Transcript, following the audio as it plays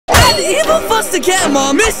evil foster cat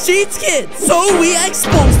mom mistreats kids, so we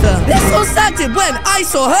exposed her. This all started when I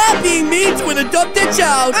saw her being mean to an adopted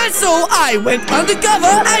child, and so I went undercover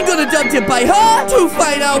and got adopted by her to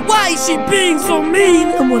find out why she being so mean.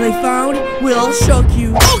 And what I found will shock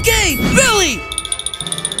you. Okay, Billy!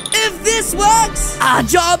 If this works, our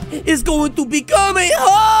job is going to become a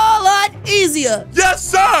whole lot easier. Yes,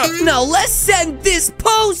 sir! Now let's send this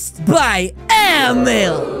post by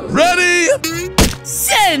airmail. Ready?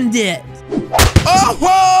 Send it.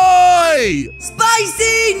 Ahoy!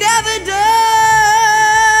 Spicy never dies.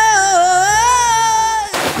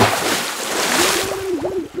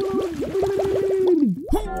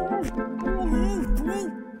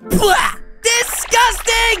 Blah!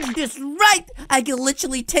 Disgusting! That's right, I can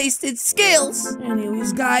literally taste its scales.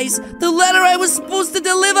 Anyways, guys, the letter I was supposed to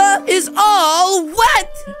deliver is all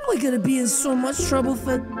wet. We're gonna be in so much trouble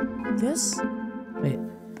for this. Wait,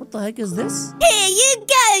 what the heck is this? Here you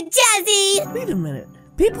go, Jazzy! Wait a minute.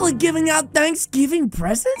 People are giving out Thanksgiving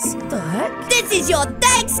presents? What the heck? This is your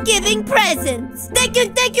Thanksgiving present. Thank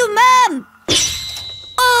you, Mom!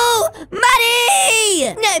 Oh,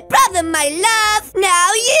 money! No problem, my love.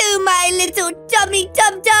 Now you, my little dummy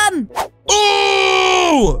dum-dum.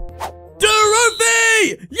 Ooh!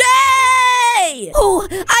 Dorothy! Yay! Oh,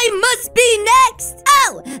 I must be next.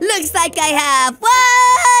 Oh, looks like I have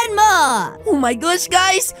one more. Oh my gosh,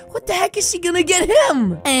 guys. What the heck is she gonna get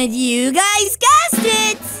him? And you guys guessed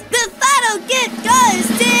it. The final gift goes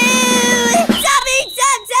to Dummy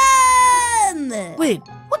Dum-Dum. Wait.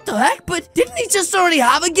 What the heck? But didn't he just already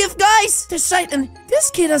have a gift, guys? That's right, and this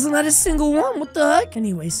kid hasn't had a single one. What the heck?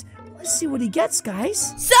 Anyways, let's see what he gets,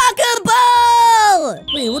 guys. Soccer ball!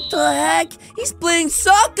 Wait, what the heck? He's playing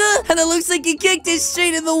soccer, and it looks like he kicked it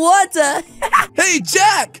straight in the water. Hey,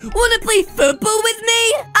 Jack! Wanna play football with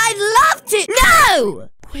me? I'd love to. No!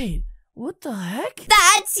 Wait, what the heck?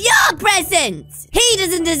 That's your present! He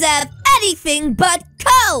doesn't deserve anything but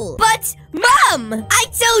coal! But, Mom! I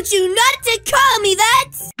told you not to call me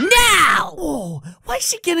that! Now! Whoa, why is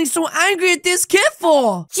she getting so angry at this kid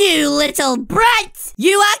for? You little brat!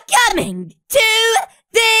 You are coming to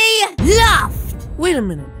the loft! Wait a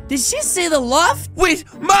minute, did she say the loft? Wait,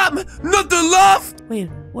 Mom! Not the loft! Wait,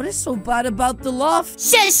 what is so bad about the loft?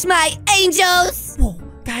 Shush, my angels! Whoa,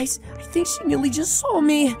 guys, I think she nearly just saw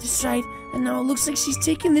me. That's right. And now it looks like she's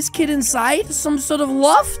taking this kid inside some sort of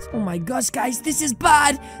loft. Oh my gosh, guys, this is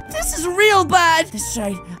bad. This is real bad. That's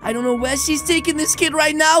right. I don't know where she's taking this kid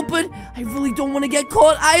right now, but I really don't want to get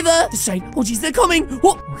caught either. That's right. Oh, jeez, they're coming.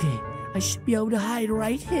 Whoa. Okay, I should be able to hide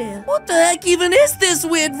right here. What the heck even is this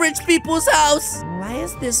weird rich people's house? Why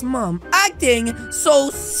is this mom acting so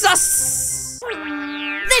sus?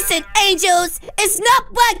 Listen, angels, it's not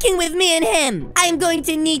working with me and him. I'm going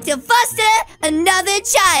to need to foster another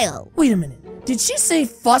child. Wait a minute. Did she say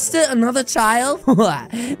foster another child?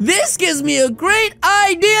 This gives me a great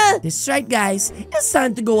idea. That's right, guys. It's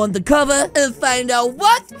time to go undercover and find out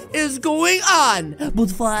what is going on.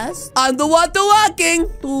 But first, underwater walking.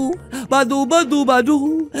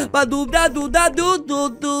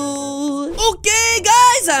 Okay,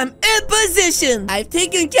 guys, I'm in position. I've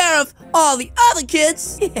taken care of all the other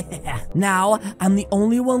kids. Now, I'm the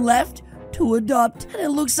only one left to adopt. And it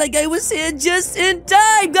looks like I was here just in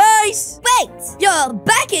time, guys. Wait, you're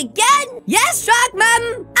back again? Yes, Shark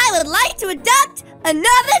Mom. I would like to adopt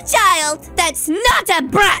another child that's not a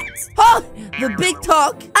brat. Oh, the big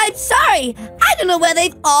talk. I'm sorry. I don't know where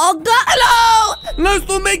they've all gone. Hello! Nice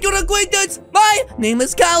to make your acquaintance. My name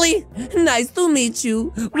is Callie. Nice to meet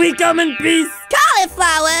you. We come in peace.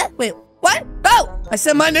 Cauliflower. Wait, what? Oh, I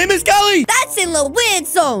said my name is Callie. That's in the weird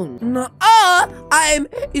zone. Nuh-uh, I'm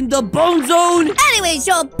in the bone zone. Anyways,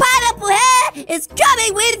 your pineapple hair is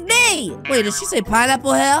coming with me. Wait, did she say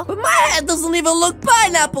pineapple hair? But my hair doesn't even look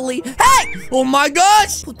pineapple-y. Hey! Oh my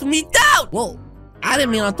gosh! Put me down! Whoa. I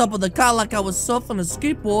didn't mean on top of the car like I was surfing a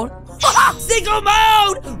skateboard. Single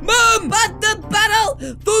mode! Mom! But the battle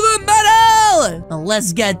to the metal! Now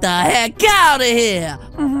let's get the heck out of here.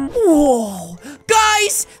 Whoa.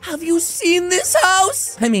 Guys, have you seen this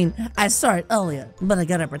house? I mean, I saw it earlier, but I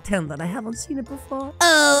gotta pretend that I haven't seen it before.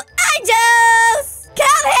 Oh, angels!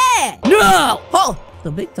 Come here! No! Oh,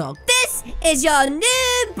 the big dog. This is your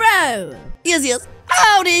new bro. Yes, yes.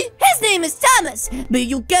 Howdy! His name is Thomas, but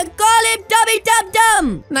you can call him Dummy Dum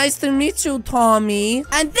Dum. Nice to meet you, Tommy.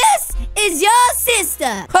 And this is your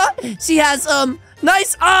sister. Huh? She has,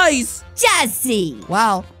 nice eyes. Jazzy.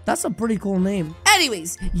 Wow, that's a pretty cool name.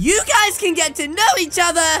 Anyways, you guys can get to know each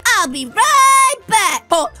other. I'll be right back.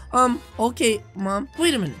 Oh, okay, Mom.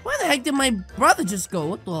 Wait a minute. Where the heck did my brother just go?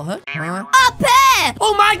 What the heck? Huh? Up here!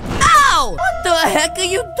 Oh my... Ow! What the heck are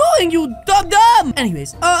you doing, you dum-dum?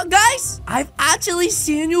 Anyways, guys, I've actually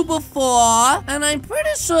seen you before, and I'm pretty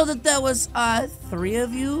sure that there was, 3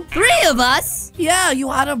 of you. 3 of us? Yeah,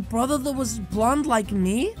 you had a brother that was blonde like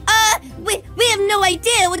me? We have no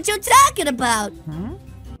idea what you're talking about.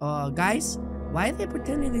 Guys, why are they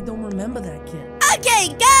pretending they don't remember that kid? Okay,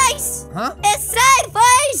 guys! Huh? It's time for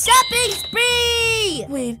a shopping spree!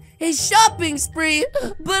 Wait, a shopping spree?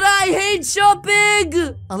 But I hate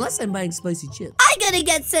shopping! Unless I'm buying spicy chips. I gotta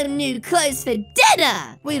get some new clothes for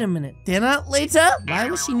dinner! Wait a minute, dinner later? Why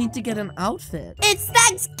would she need to get an outfit? It's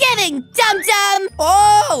Thanksgiving, dum-dum!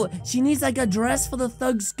 Oh, she needs like a dress for the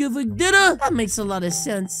Thanksgiving dinner? That makes a lot of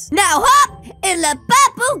sense. Now hop in the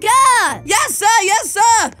purple car! Yes, sir, yes,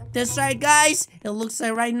 sir! That's right, guys. It looks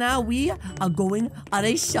like right now we are going on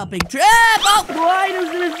a shopping trip. Oh, why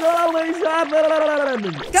does this always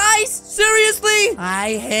happen? Guys, seriously?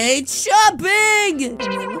 I hate shopping. I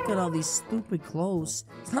mean, look at all these stupid clothes.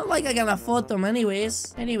 It's not like I can afford them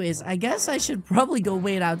anyways. Anyways, I guess I should probably go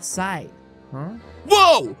wait outside. Huh?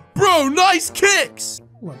 Whoa! Bro, nice kicks!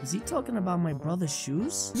 What, is he talking about my brother's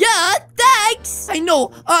shoes? Yeah, thanks! I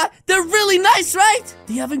know, they're really nice, right?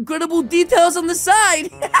 They have incredible details on the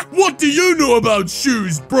side. What do you know about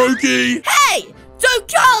shoes, Brokey? Hey! Don't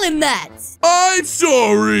call him that! I'm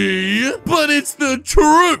sorry, but it's the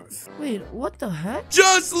truth. Wait, what the heck?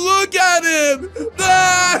 Just look at him!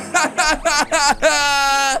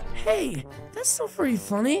 Hey, that's not very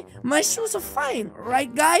funny. My shoes are fine,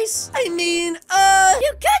 right, guys? I mean,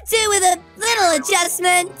 You could do with a little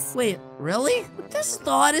adjustment. Wait, really? But this is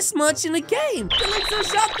the hardest much in the game.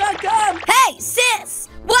 CalixoShop.com! Hey, sis!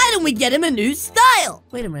 Why don't we get him a new style?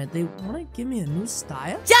 Wait a minute, they want to give me a new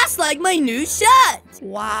style? Just like my new shirt!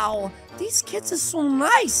 Wow, these kids are so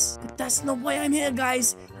nice. But that's not why I'm here,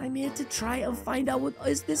 guys. I'm here to try and find out what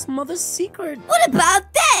is this mother's secret. What about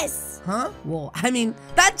this? Huh? Well, I mean,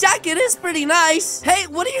 that jacket is pretty nice. Hey,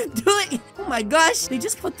 what are you doing? Oh my gosh, they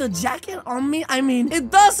just put the jacket on me. I mean,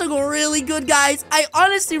 it does look really good, guys. I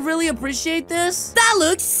honestly really appreciate this. That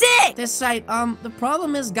looks sick! That's right. The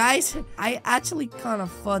problem is, guys, I actually can't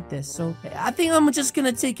afford this, so I think I'm just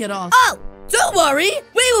gonna take it off. Oh, don't worry.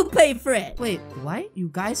 We will pay for it. Wait, what? You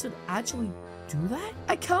guys would actually do that?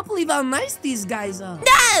 I can't believe how nice these guys are.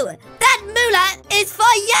 No! That moolah is for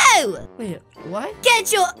you! Wait, what?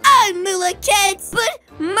 Get your own moolah, kids! But,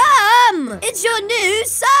 Mom! It's your new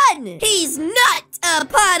son! He's not a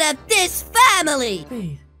part of this family!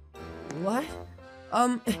 Wait, what?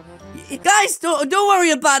 Guys, don't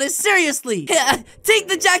worry about it, seriously. Take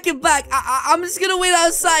the jacket back. I'm just gonna wait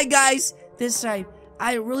outside, guys. That's right.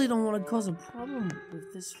 I really don't want to cause a problem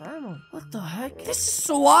with this family. What the heck? This is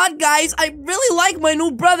so odd, guys. I really like my new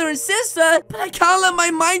brother and sister, but I can't let my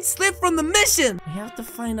mind slip from the mission. I have to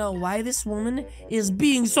find out why this woman is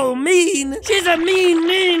being so mean. She's a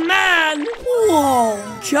mean man.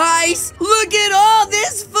 Whoa. Guys, look at all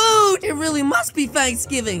this food. It really must be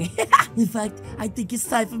Thanksgiving. In fact, I think it's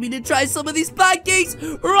time for me to try some of these pancakes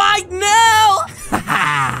right now.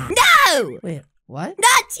 No! Wait. What?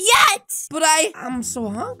 Not yet! But I'm so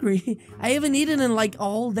hungry. I haven't eaten in like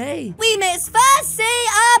all day. We must first say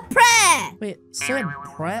a prayer! Wait, say a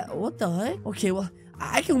prayer? What the heck? Okay, well,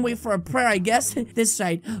 I can wait for a prayer, I guess. This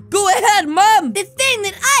side. Go ahead, Mom! The thing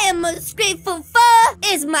that I am most grateful for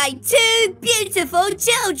is my 2 beautiful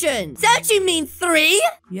children. Don't you mean 3?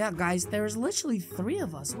 Yeah, guys, there's literally 3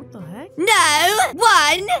 of us. What the heck? No,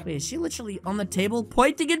 1. Wait, is she literally on the table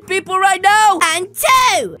pointing at people right now? And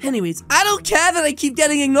 2. Anyways, I don't care that I keep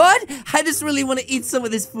getting ignored. I just really want to eat some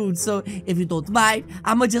of this food. So, if you don't mind,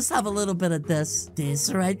 I'ma just have a little bit of this.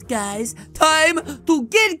 That's right, guys. Time to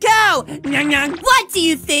get cow! Nyang, nyang. What do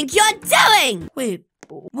you think you're doing? Wait,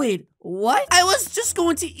 what? I was just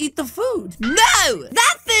going to eat the food. No!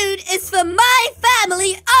 That food is for my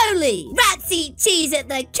family only! Rats eat cheese at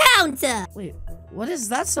the counter! Wait, what is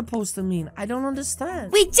that supposed to mean? I don't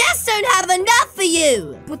understand. We just don't have enough for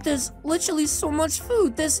you! But there's literally so much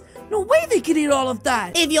food. There's no way they could eat all of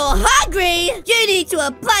that. If you're hungry, you need to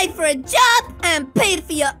apply for a job and pay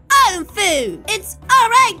for your own food. It's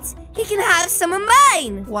alright! You can have some of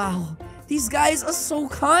mine! Wow. These guys are so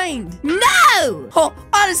kind. No! Oh,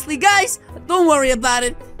 honestly, guys, don't worry about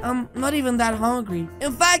it. I'm not even that hungry.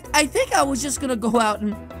 In fact, I think I was just gonna go out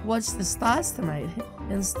and watch the stars tonight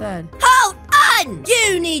instead. Hold on!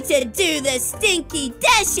 You need to do the stinky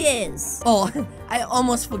dishes! Oh, I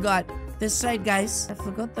almost forgot. this right, guys. I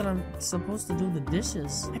forgot that I'm supposed to do the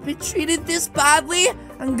dishes. I've been treated this badly.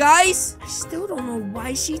 And guys, I still don't know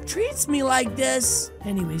why she treats me like this.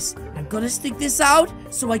 Anyways, I've got to stick this out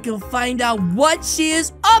so I can find out what she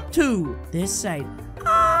is up to. This side.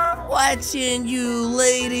 I'm watching you,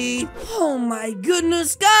 lady. Oh my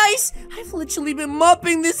goodness, guys. I've literally been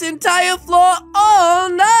mopping this entire floor all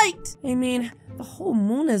night. I mean, the whole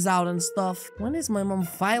moon is out and stuff. When is my mom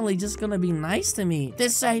finally just gonna be nice to me?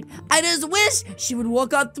 This side, I just wish she would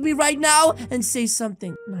walk up to me right now and say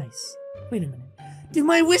something nice. Wait a minute. Did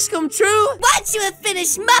my wish come true? Once you have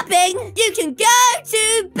finished mopping, you can go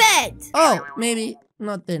to bed. Oh, maybe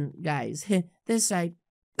not then, guys. This side.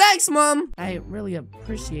 Thanks, Mom! I really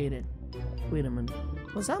appreciate it. Wait a minute.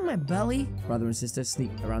 Was that my belly? Brother and sister sneak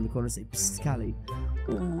around the corner and say, Psst, Callie.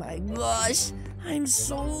 Oh my gosh. I'm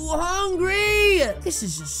so hungry! This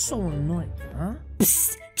is just so annoying, huh?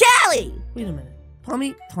 Psst, Callie! Wait a minute.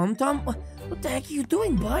 Tommy? Tom? What the heck are you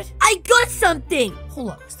doing, bud? I got something!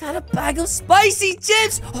 Hold up. Is that a bag of spicy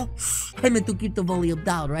chips? Oh, I meant to keep the volume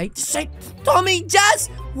down, right? Tommy, Jazz,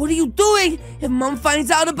 what are you doing? If Mom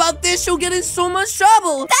finds out about this, she'll get in so much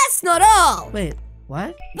trouble. That's not all! Wait,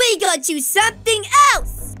 what? We got you something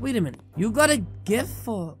else! Wait a minute. You got a gift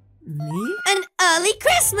for me? An early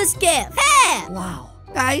Christmas gift! Here! Wow.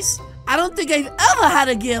 Guys, I don't think I've ever had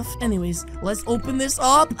a gift. Anyways, let's open this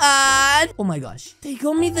up and... Oh my gosh. They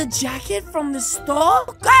got me the jacket from the store?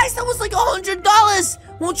 Guys, that was like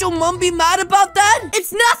 $100. Won't your mom be mad about that?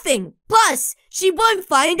 It's nothing. Plus, she won't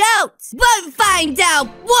find out. Won't find out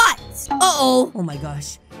what? Uh-oh. Oh my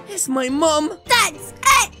gosh. It's my mom. That's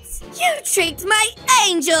it. You tricked my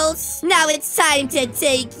angels. Now it's time to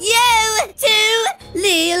take you to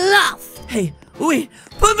the loft. Hey, wait.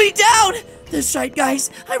 Put me down. That's right,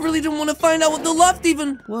 guys. I really didn't want to find out what the loft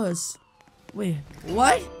even was. Wait,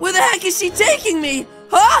 what? Where the heck is she taking me?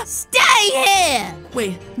 Huh? Stay here!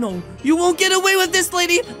 Wait, no. You won't get away with this,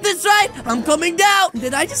 lady. That's right. I'm coming down.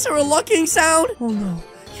 Did I just hear a locking sound? Oh, no.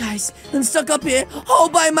 Guys, I'm stuck up here all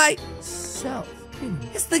by myself.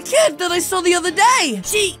 It's the kid that I saw the other day.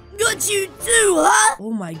 She got you too, huh?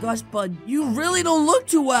 Oh, my gosh, bud. You really don't look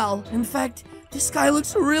too well. In fact... this guy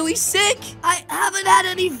looks really sick. I haven't had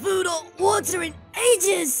any food or water in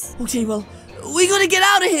ages. Okay, well, we gotta get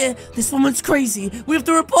out of here. This woman's crazy. We have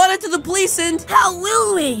to report her to the police and... How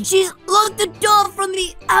will we? She's locked the door from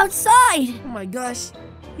the outside. Oh my gosh.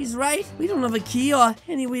 He's right. We don't have a key or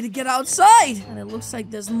any way to get outside. And it looks like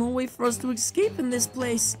there's no way for us to escape in this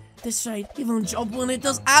place. That's right. Even jump when it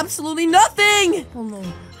does absolutely nothing. Oh no.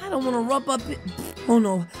 I don't want to run up here. Oh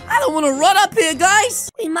no. I don't want to run up here, guys.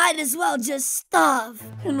 We might as well just starve.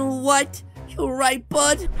 You know what? You're right,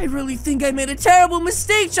 bud. I really think I made a terrible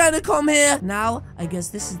mistake trying to come here. Now, I guess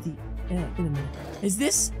this is the... wait a minute. Is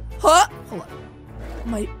this... Huh? Hold on.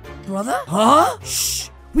 My brother? Huh? Shh.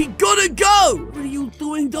 We gotta go! What are you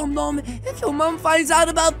doing, dum-dum? If your mom finds out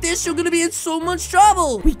about this, you're gonna be in so much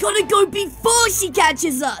trouble. We gotta go before she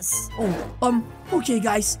catches us. Oh, okay,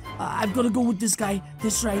 guys. I've gotta go with this guy.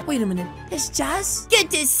 That's right. Wait a minute. It's Jazz? Good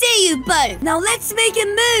to see you both. Now let's make a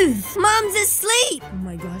move. Mom's asleep. Oh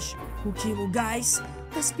my gosh. Okay, well, guys,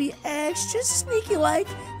 let's be extra sneaky-like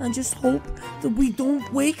and just hope that we don't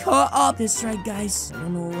wake her up. That's right, guys. I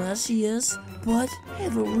don't know where she is, but I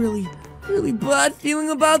have a really bad feeling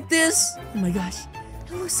about this. Oh my gosh.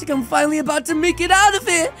 It looks like I'm finally about to make it out of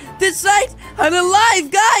here. This right, I'm alive,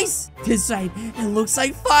 guys. This right, it looks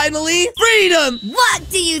like finally freedom. What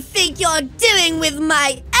do you think you're doing with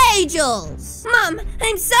my angels? Mom,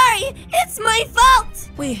 I'm sorry. It's my fault.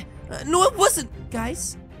 Wait, no, it wasn't.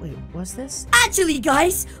 Guys, wait, what's this? Actually,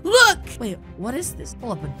 guys, look. Wait, what is this?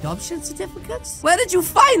 Pull up adoption certificates? Where did you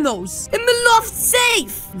find those? In the loft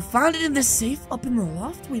safe. You found it in the safe up in the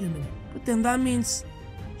loft? Wait a minute. But then that means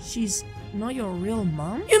she's not your real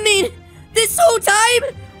mom? You mean this whole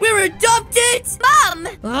time we're adopted? Mom!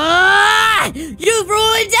 Ah! You've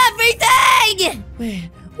ruined everything! Wait,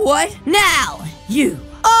 what? Now, you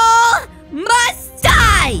all must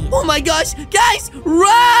die! Oh my gosh, guys,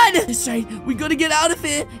 run! That's right, we gotta get out of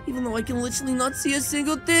here. Even though I can literally not see a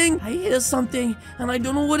single thing, I hear something, and I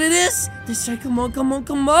don't know what it is. That's right, come on. Come on,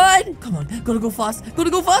 gotta go fast,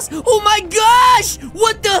 Oh my gosh!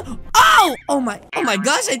 What the? Ow! Oh my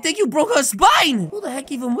gosh, I think you broke her spine! Who the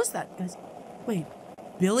heck even was that, guys? Wait,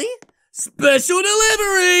 Billy? Special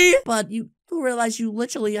delivery! But you do realize you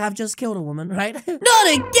literally have just killed a woman, right? Not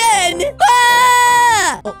again! Ah!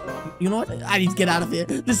 Oh, you know what? I need to get out of here.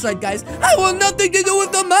 That's right, guys. I want nothing to do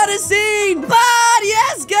with the murder scene. But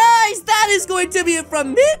yes, guys, that is going to be it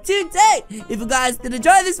from me today. If you guys did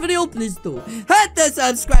enjoy this video, please do hit the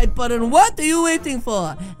subscribe button. What are you waiting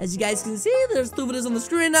for? As you guys can see, there's 2 videos on the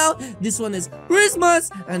screen now. This one is Christmas,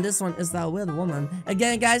 and this one is that weird woman.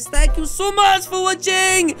 Again, guys, thank you so much for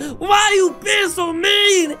watching. Why are you being so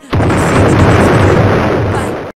mean?